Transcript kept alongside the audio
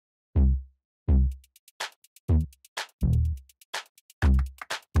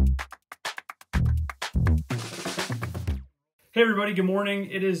Hey everybody, good morning.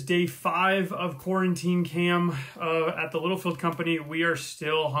 It is day 5 of quarantine cam at the Littlefield company. We are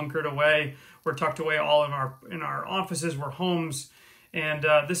still hunkered away. We're tucked away all in our offices, we're homes, and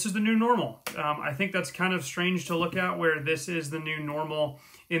this is the new normal. I think that's kind of strange to look at, where this is the new normal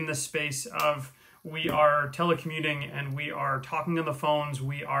in the space of we are telecommuting and we are talking on the phones,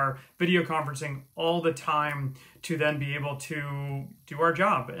 we are video conferencing all the time to then be able to do our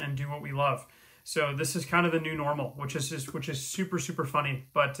job and do what we love. So this is kind of the new normal, which is super, super funny,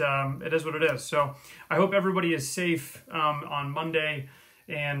 but it is what it is. So I hope everybody is safe on Monday,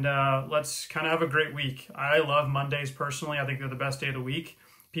 and let's kind of have a great week. I love Mondays personally. I think they're the best day of the week.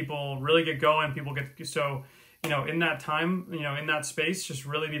 People really get going. People get, so, in that time, in that space, just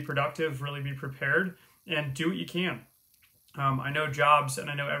really be productive, really be prepared, and do what you can. I know jobs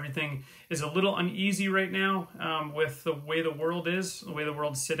and I know everything is a little uneasy right now with the way the world is, the way the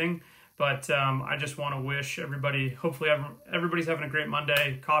world's sitting. But I just want to wish everybody, hopefully everybody's having a great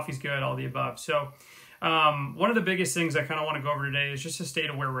Monday, coffee's good, all the above. So one of the biggest things I kind of want to go over today is just a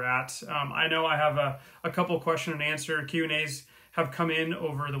state of where we're at. I know I have a couple question and answer Q&As have come in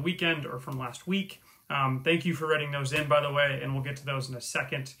over the weekend or from last week. Thank you for writing those in, by the way, and we'll get to those in a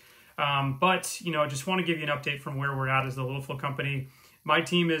second. But I just want to give you an update from where we're at as the Littlefield company. My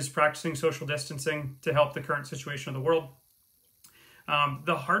team is practicing social distancing to help the current situation of the world.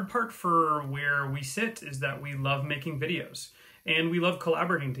 The hard part for where we sit is that we love making videos and we love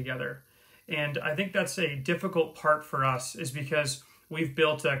collaborating together. And I think that's a difficult part for us, is because we've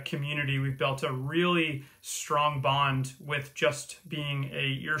built a community, we've built a really strong bond with just being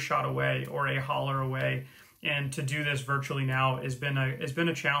a earshot away or a holler away. And to do this virtually now has been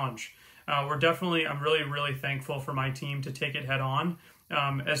a challenge. I'm really, really thankful for my team to take it head on,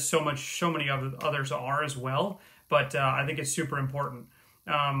 as so many others are as well. But I think it's super important.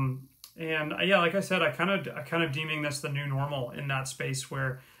 And yeah, like I said, I kind of deeming this the new normal in that space,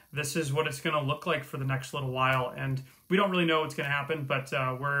 where this is what it's going to look like for the next little while. And we don't really know what's going to happen, but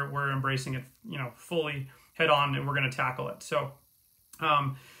we're embracing it, fully head on, and we're going to tackle it. So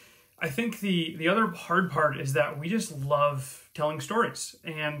I think the other hard part is that we just love telling stories,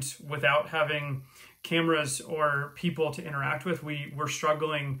 and without having cameras or people to interact with, we're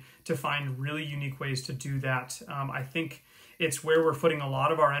struggling to find really unique ways to do that. I think it's where we're putting a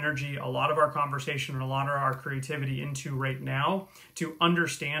lot of our energy, a lot of our conversation, and a lot of our creativity into right now, to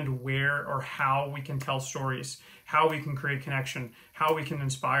understand where or how we can tell stories, how we can create connection, how we can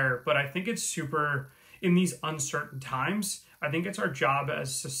inspire. But I think it's super, in these uncertain times, I think it's our job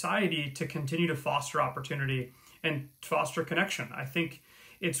as society to continue to foster opportunity and foster connection. I think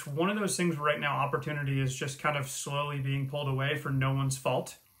it's one of those things where right now opportunity is just kind of slowly being pulled away for no one's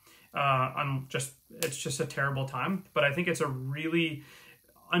fault. It's just a terrible time, but I think it's a really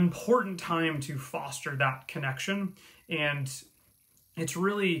important time to foster that connection. And it's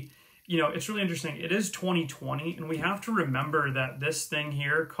really, it's really interesting. It is 2020, and we have to remember that this thing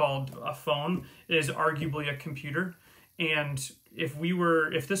here called a phone is arguably a computer. And if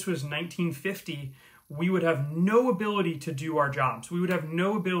this was 1950, we would have no ability to do our jobs. We would have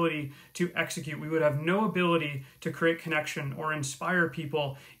no ability to execute. We would have no ability to create connection or inspire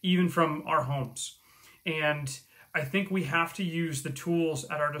people, even from our homes. And I think we have to use the tools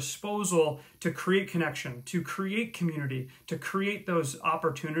at our disposal to create connection, to create community, to create those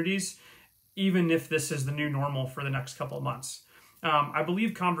opportunities, even if this is the new normal for the next couple of months. I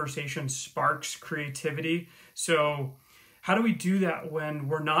believe conversation sparks creativity. So how do we do that when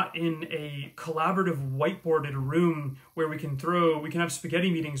we're not in a collaborative whiteboarded room where we can have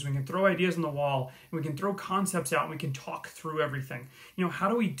spaghetti meetings, we can throw ideas on the wall, and we can throw concepts out, and we can talk through everything? How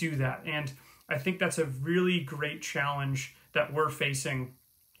do we do that? And I think that's a really great challenge that we're facing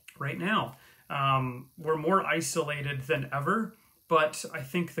right now. We're more isolated than ever, but I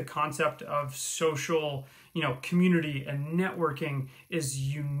think the concept of social, community and networking is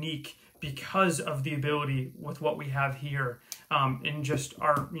unique because of the ability with what we have here in just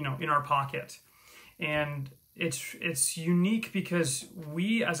our, in our pocket. And it's unique because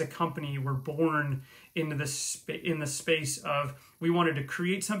we as a company were born into this in the space of, we wanted to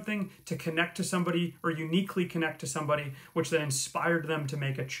create something to connect to somebody, or uniquely connect to somebody, which then inspired them to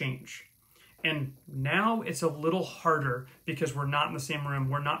make a change. And now it's a little harder because we're not in the same room,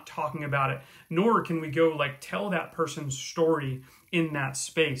 we're not talking about it, nor can we go tell that person's story in that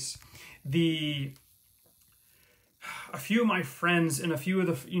space. A few of my friends and a few of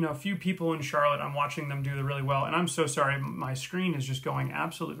the, a few people in Charlotte, I'm watching them do really well. And I'm so sorry, my screen is just going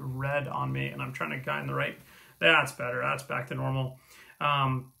absolute red on me, and I'm trying to guide in the right. That's better. That's back to normal.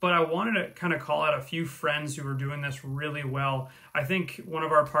 But I wanted to kind of call out a few friends who are doing this really well. I think one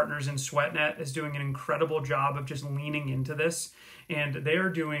of our partners in SweatNet is doing an incredible job of just leaning into this. And they are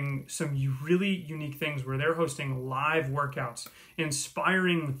doing some really unique things where they're hosting live workouts,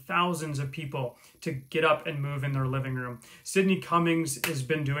 inspiring thousands of people to get up and move in their living room. Sydney Cummings has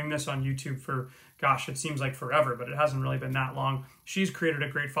been doing this on YouTube for, gosh, it seems like forever, but it hasn't really been that long. She's created a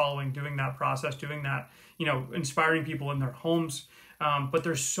great following doing that process, doing that, inspiring people in their homes. But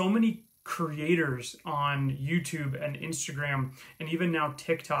there's so many creators on YouTube and Instagram and even now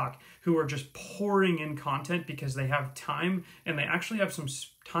TikTok who are just pouring in content because they have time and they actually have some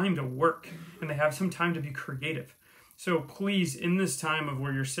time to work and they have some time to be creative. So please, in this time of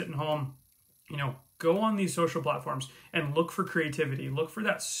where you're sitting home, go on these social platforms and look for creativity, look for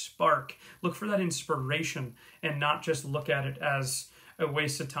that spark, look for that inspiration, and not just look at it as a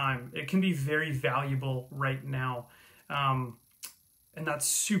waste of time. It can be very valuable right now. And that's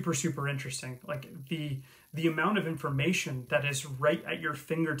super, super interesting. Like the amount of information that is right at your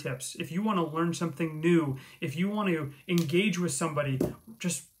fingertips. If you want to learn something new, if you want to engage with somebody,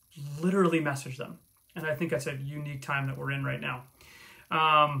 just literally message them. And I think that's a unique time that we're in right now.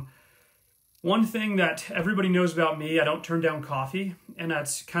 One thing that everybody knows about me, I don't turn down coffee, and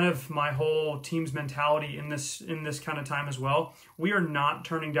that's kind of my whole team's mentality in this kind of time as well. We are not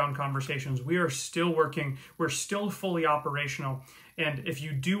turning down conversations. We are still working. We're still fully operational. And if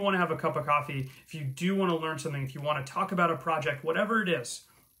you do want to have a cup of coffee, if you do want to learn something, if you want to talk about a project, whatever it is,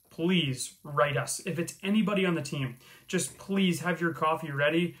 please write us. If it's anybody on the team, just please have your coffee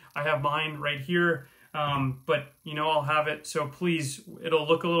ready. I have mine right here. But I'll have it. So please, it'll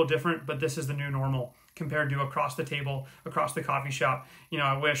look a little different, but this is the new normal compared to across the table, across the coffee shop.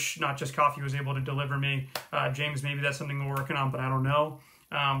 I wish Not Just Coffee was able to deliver me. James, maybe that's something we're working on, but I don't know.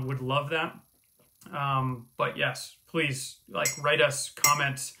 Would love that. But yes, please write us,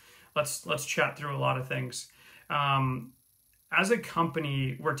 comment. Let's chat through a lot of things. As a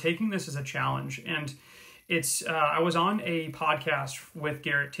company, we're taking this as a challenge, and it's, I was on a podcast with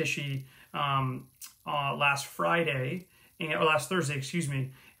Garrett Tishy, last Thursday, excuse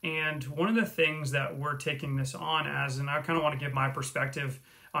me. And one of the things that we're taking this on as, and I kind of want to give my perspective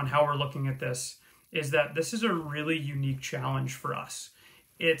on how we're looking at this, is that this is a really unique challenge for us.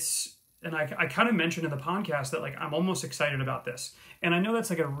 And I kind of mentioned in the podcast that I'm almost excited about this. And I know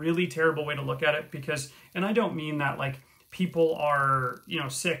that's a really terrible way to look at it because, and I don't mean that people are,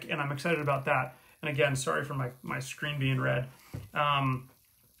 sick and I'm excited about that. And again, sorry for my screen being red.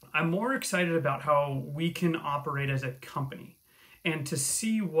 I'm more excited about how we can operate as a company and to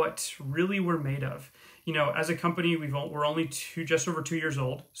see what really we're made of. As a company, we're only just over 2 years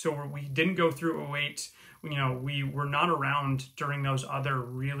old. So we didn't go through 2008. We were not around during those other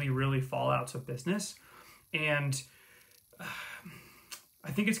really, really fallouts of business. And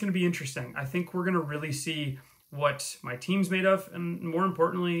I think it's going to be interesting. I think we're going to really see what my team's made of, and more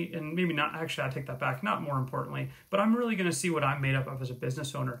importantly, and maybe not, actually, I take that back, not more importantly, but I'm really going to see what I'm made up of as a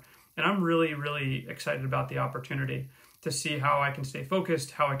business owner. And I'm really, really excited about the opportunity to see how I can stay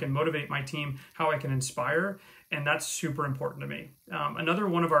focused, how I can motivate my team, how I can inspire, and that's super important to me. Another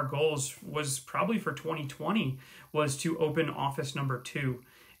one of our goals was probably for 2020 was to open office number 2.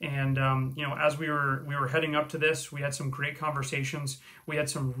 And, as we were heading up to this, we had some great conversations. We had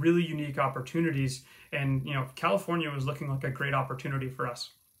some really unique opportunities, and, California was looking like a great opportunity for us.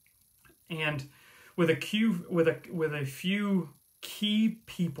 And with a few key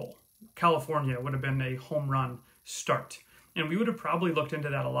people, California would have been a home run start. And we would have probably looked into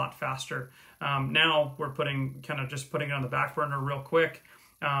that a lot faster. Now we're putting it on the back burner real quick.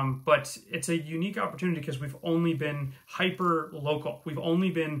 But it's a unique opportunity because we've only been hyper local. We've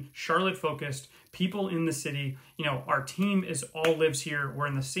only been Charlotte focused, people in the city. Our team all lives here. We're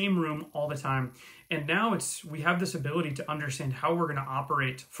in the same room all the time. And now we have this ability to understand how we're going to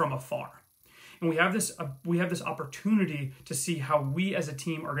operate from afar. And we have this opportunity to see how we as a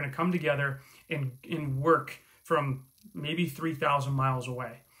team are going to come together and work from maybe 3,000 miles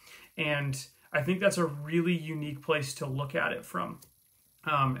away. And I think that's a really unique place to look at it from.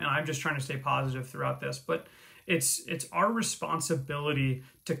 And I'm just trying to stay positive throughout this, but it's our responsibility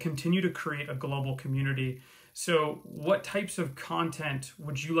to continue to create a global community. So what types of content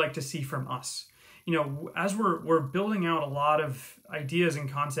would you like to see from us? As we're building out a lot of ideas and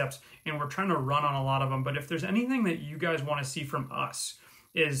concepts, and we're trying to run on a lot of them, but if there's anything that you guys want to see from us,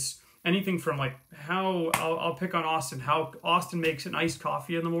 is anything from how I'll pick on Austin, how Austin makes an iced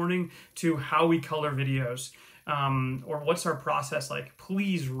coffee in the morning, to how we color videos, or what's our process like.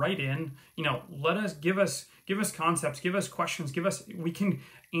 Please write in, give us concepts, give us questions, we can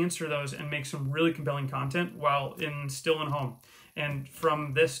answer those and make some really compelling content while still in home. and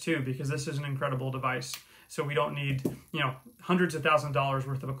from this too, because this is an incredible device. So we don't need, hundreds of thousands of dollars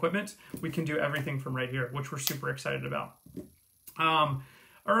worth of equipment. We can do everything from right here, which we're super excited about. All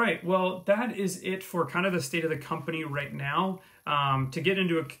right, well, that is it for kind of the state of the company right now. To get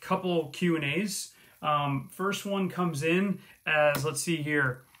into a couple Q&As, first one comes in as, let's see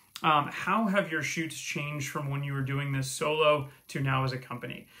here, how have your shoots changed from when you were doing this solo to now as a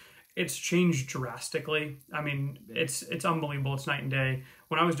company? It's changed drastically. I mean, it's unbelievable. It's night and day.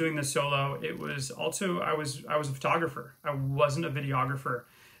 When I was doing this solo, it was also, I was a photographer. I wasn't a videographer.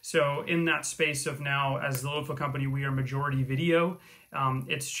 So in that space of now, as the Littlefield company, we are majority video.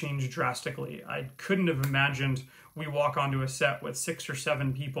 It's changed drastically. I couldn't have imagined we walk onto a set with 6 or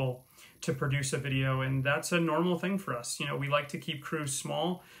 7 people to produce a video, and that's a normal thing for us. We like to keep crews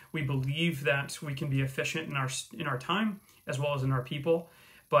small. We believe that we can be efficient in our time as well as in our people.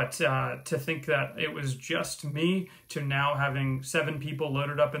 But to think that it was just me to now having 7 people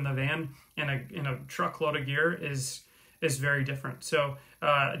loaded up in the van and in a truckload of gear is very different. So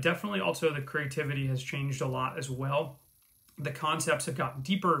definitely also the creativity has changed a lot as well. The concepts have gotten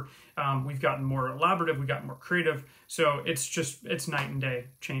deeper. We've gotten more elaborative. We've gotten more creative. So it's night and day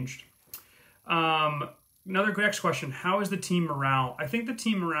changed. Another next question, how is the team morale? I think the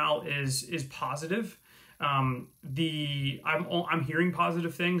team morale is positive. I'm hearing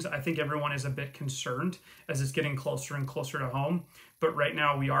positive things. I think everyone is a bit concerned as it's getting closer and closer to home. But right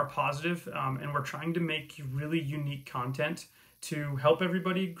now we are positive, and we're trying to make really unique content to help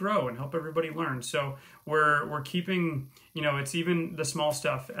everybody grow and help everybody learn. So we're keeping, it's even the small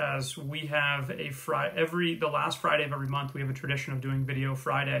stuff, as we have the last Friday of every month, we have a tradition of doing Video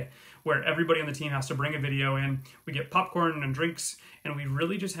Friday, where everybody on the team has to bring a video in. We get popcorn and drinks, and we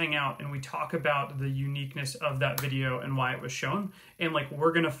really just hang out and we talk about the uniqueness of that video and why it was shown. And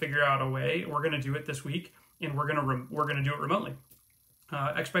we're gonna figure out a way. We're gonna do it this week, and we're gonna do it remotely.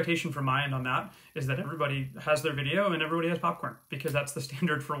 Expectation from my end on that is that everybody has their video and everybody has popcorn, because that's the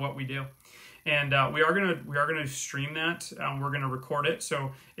standard for what we do. And we are gonna stream that. We're gonna record it,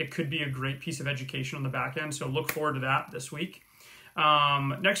 so it could be a great piece of education on the back end. So look forward to that this week.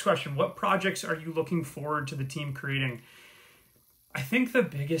 Next question: what projects are you looking forward to the team creating? I think the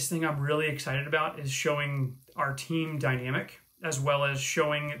biggest thing I'm really excited about is showing our team dynamic, as well as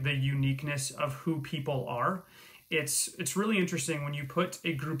showing the uniqueness of who people are. It's really interesting when you put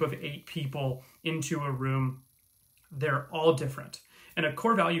a group of 8 people into a room. They're all different. And a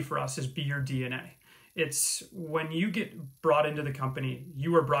core value for us is be your DNA. It's when you get brought into the company,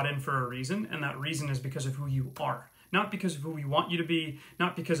 you are brought in for a reason, and that reason is because of who you are. Not because of who we want you to be,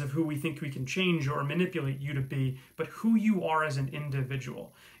 not because of who we think we can change or manipulate you to be, but who you are as an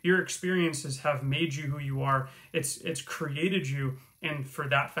individual. Your experiences have made you who you are. It's created you, and for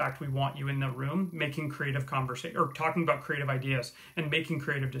that fact, we want you in the room making creative conversation, or talking about creative ideas and making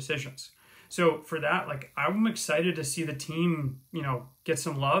creative decisions. So for that, I'm excited to see the team, get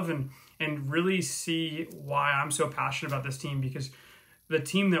some love and really see why I'm so passionate about this team, because the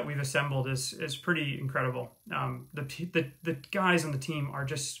team that we've assembled is pretty incredible. The guys on the team are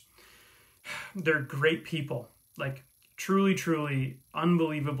they're great people, truly,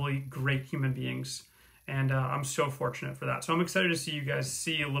 unbelievably great human beings. And I'm so fortunate for that. So I'm excited to see you guys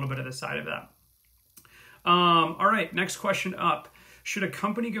see a little bit of the side of that. All right, next question up. Should a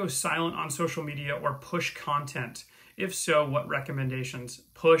company go silent on social media or push content? If so, what recommendations?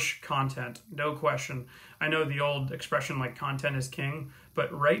 Push content, no question. I know the old expression content is king,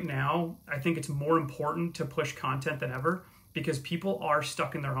 but right now I think it's more important to push content than ever, because people are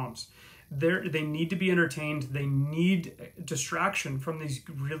stuck in their homes. They need to be entertained. They need distraction from these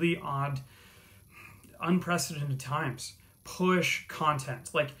really odd, unprecedented times. Push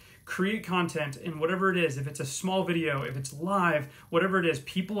content. Create content in whatever it is. If it's a small video, if it's live, whatever it is,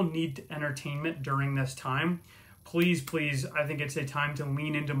 people need entertainment during this time. Please, I think it's a time to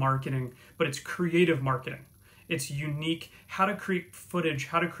lean into marketing, but it's creative marketing. It's unique, how to create footage,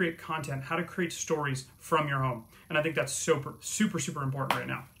 how to create content, how to create stories from your home. And I think that's super important right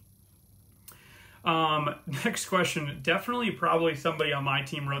now. Next question, definitely probably somebody on my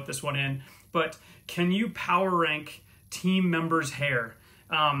team wrote this one in, but can you power rank team members' hair?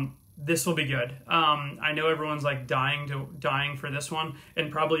 This will be good. I know everyone's dying for this one,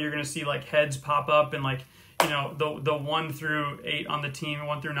 and probably you're gonna see heads pop up and the 1 through 8 on the team,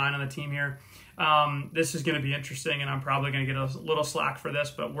 1 through 9 on the team here. This is going to be interesting, and I'm probably going to get a little slack for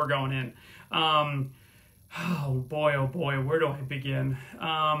this, but we're going in. Oh boy, where do I begin?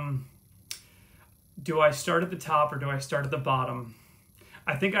 Do I start at the top or do I start at the bottom?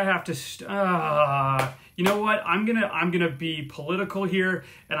 I think I have to. You know what? I'm gonna be political here,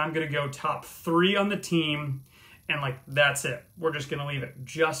 and I'm gonna go top 3 on the team, And like, that's it. We're just going to leave it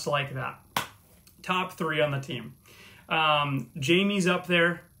just like that. Top 3 on the team. Jamie's up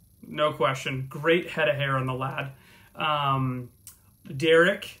there, no question. Great head of hair on the lad.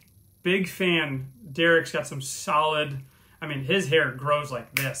 Derek, big fan. Derek's got some solid, I mean, his hair grows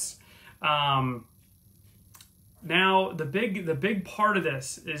like this. Now, the big part of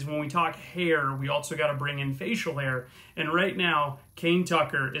this is when we talk hair, we also got to bring in facial hair. And right now, Kane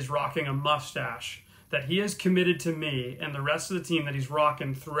Tucker is rocking a mustache that he has committed to me and the rest of the team that he's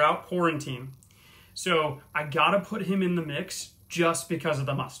rocking throughout quarantine. So I got to put him in the mix just because of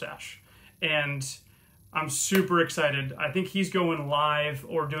the mustache. And I'm super excited. I think he's going live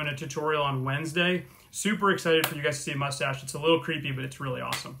or doing a tutorial on Wednesday. Super excited for you guys to see a mustache. It's a little creepy, but it's really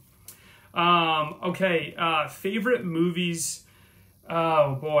awesome. Okay, favorite movies.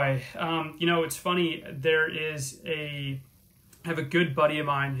 Oh boy. You know, it's funny. I have a good buddy of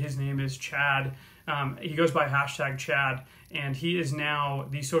mine. His name is Chad. He goes by #Chad, and he is now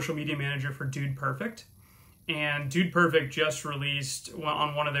the social media manager for Dude Perfect. And Dude Perfect just released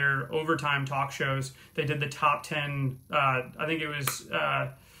on one of their overtime talk shows. They did the top 10, I think it was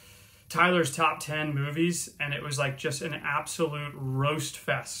Tyler's top 10 movies, and it was like just an absolute roast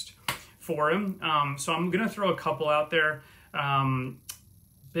fest for him. So I'm going to throw a couple out there.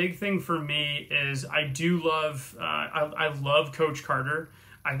 Big thing for me is I do love, I love Coach Carter.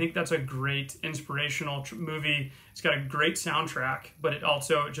 I think that's a great inspirational movie. It's got a great soundtrack, but it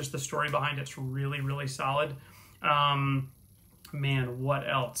also, just the story behind it's really, really solid. Man, what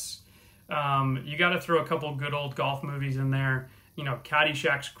else? You got to throw a couple good old golf movies in there. You know,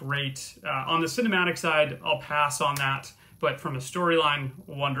 Caddyshack's great. On the cinematic side, I'll pass on that, but from a storyline,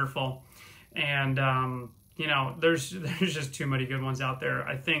 wonderful. And, you know, there's just too many good ones out there.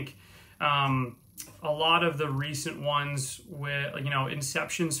 I think, a lot of the recent ones with, you know,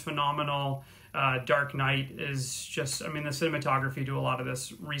 Inception's phenomenal. Dark Knight is just, I mean, the cinematography to a lot of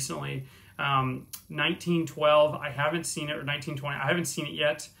this recently. 1912, I haven't seen it, or 1920, I haven't seen it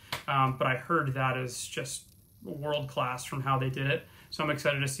yet, but I heard that is just world-class from how they did it. So I'm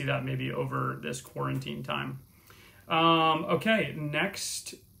excited to see that maybe over this quarantine time. Okay,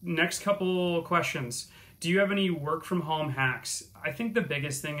 next couple questions. Do you have any work-from-home hacks? I think the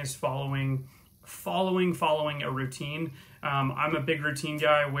biggest thing is following a routine. I'm a big routine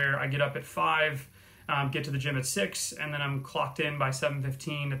guy where I get up at 5, get to the gym at 6, and then I'm clocked in by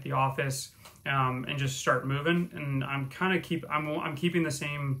 7:15 at the office, and just start moving. And I'm keeping the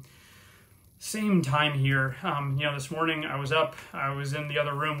same time here. You know, this morning I was in the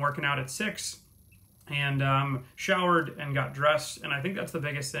other room working out at 6, and showered and got dressed. And I think that's the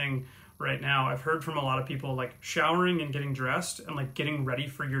biggest thing right now. I've heard from a lot of people, like, showering and getting dressed and like getting ready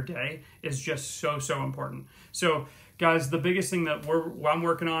for your day is just so important. So guys, the biggest thing that I'm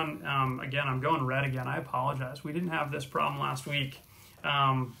working on, again, I'm going red again. I apologize. We didn't have this problem last week,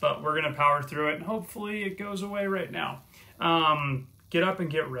 but we're going to power through it, and hopefully it goes away right now. Get up and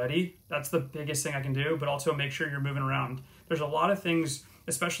get ready. That's the biggest thing I can do, but also make sure you're moving around. There's a lot of things,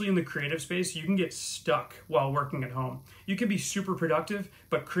 especially in the creative space, you can get stuck while working at home. You can be super productive,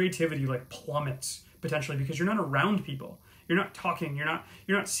 but creativity like plummets potentially because you're not around people. You're not talking, you're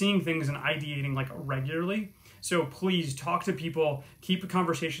not seeing things and ideating like regularly. So please talk to people, keep the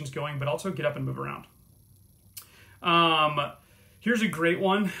conversations going, but also get up and move around. Here's a great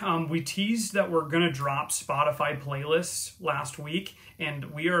one. We teased that we're going to drop Spotify playlists last week, and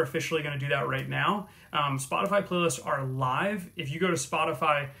we are officially going to do that right now. Spotify playlists are live. If you go to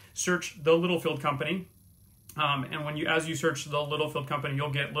Spotify, search The Littlefield Company, and as you search The Littlefield Company, you'll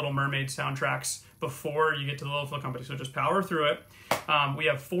get Little Mermaid soundtracks before you get to The Littlefield Company, so just power through it. We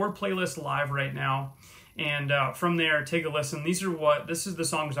have 4 playlists live right now, and from there, take a listen. This is the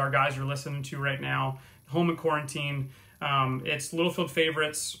songs our guys are listening to right now, home in quarantine. It's Littlefield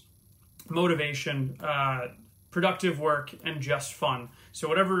favorites, motivation, productive work, and just fun. So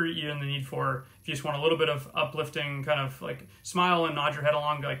whatever you're in the need for, if you just want a little bit of uplifting, kind of like smile and nod your head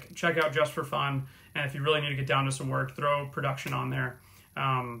along, like check out Just for Fun. And if you really need to get down to some work, throw production on there.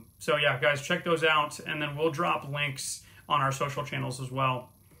 So yeah, guys, check those out. And then we'll drop links on our social channels as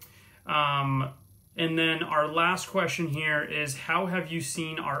well. And then our last question here is, how have you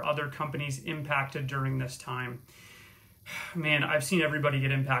seen our other companies impacted during this time? Man, I've seen everybody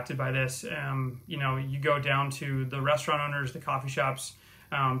get impacted by this. You know, you go down to the restaurant owners, the coffee shops,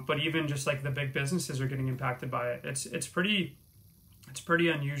 but even just like the big businesses are getting impacted by it. It's pretty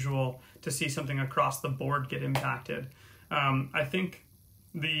unusual to see something across the board get impacted. I think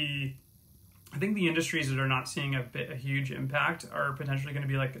the industries that are not seeing a huge impact are potentially going to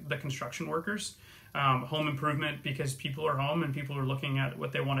be like the construction workers. home improvement because people are home and people are looking at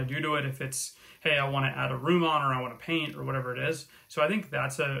what they want to do to it. If it's, hey, I want to add a room on, or I want to paint, or whatever it is. So I think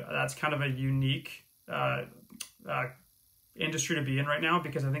that's kind of a unique industry to be in right now,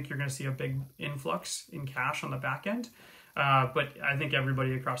 because I think you're going to see a big influx in cash on the back end. But I think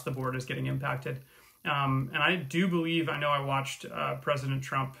everybody across the board is getting impacted. And I do believe, I know I watched President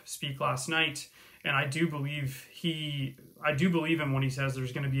Trump speak last night, and I do believe him when he says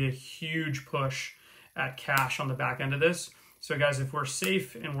there's going to be a huge push at cash on the back end of this. So guys, if we're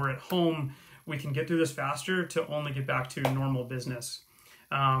safe and we're at home, we can get through this faster to only get back to normal business.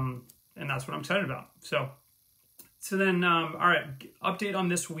 And that's what I'm excited about. So then, all right, update on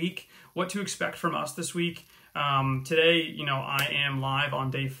this week, what to expect from us this week. Today, I am live on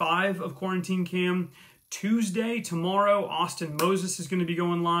day 5 of Quarantine Cam. Tuesday, tomorrow, Austin Moses is going to be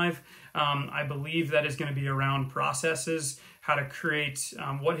going live. I believe that is going to be around processes, how to create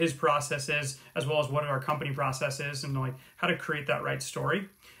what his process is, as well as what our company process is, and like how to create that right story.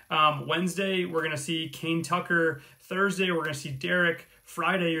 Wednesday, we're going to see Kane Tucker. Thursday, we're going to see Derek.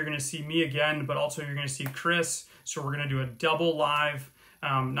 Friday, you're going to see me again, but also you're going to see Chris. So we're going to do a double live.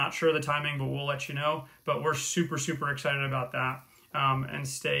 Not sure of the timing, but we'll let you know. But we're super, super excited about that, and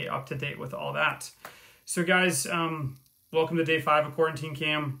stay up to date with all that. So guys, welcome to day 5 of Quarantine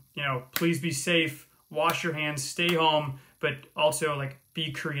Cam. Please be safe, wash your hands, stay home, but also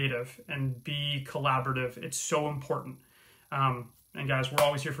be creative and be collaborative. It's so important. And guys, we're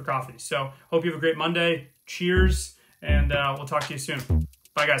always here for coffee. So hope you have a great Monday. Cheers, and we'll talk to you soon.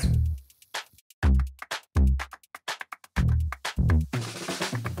 Bye guys.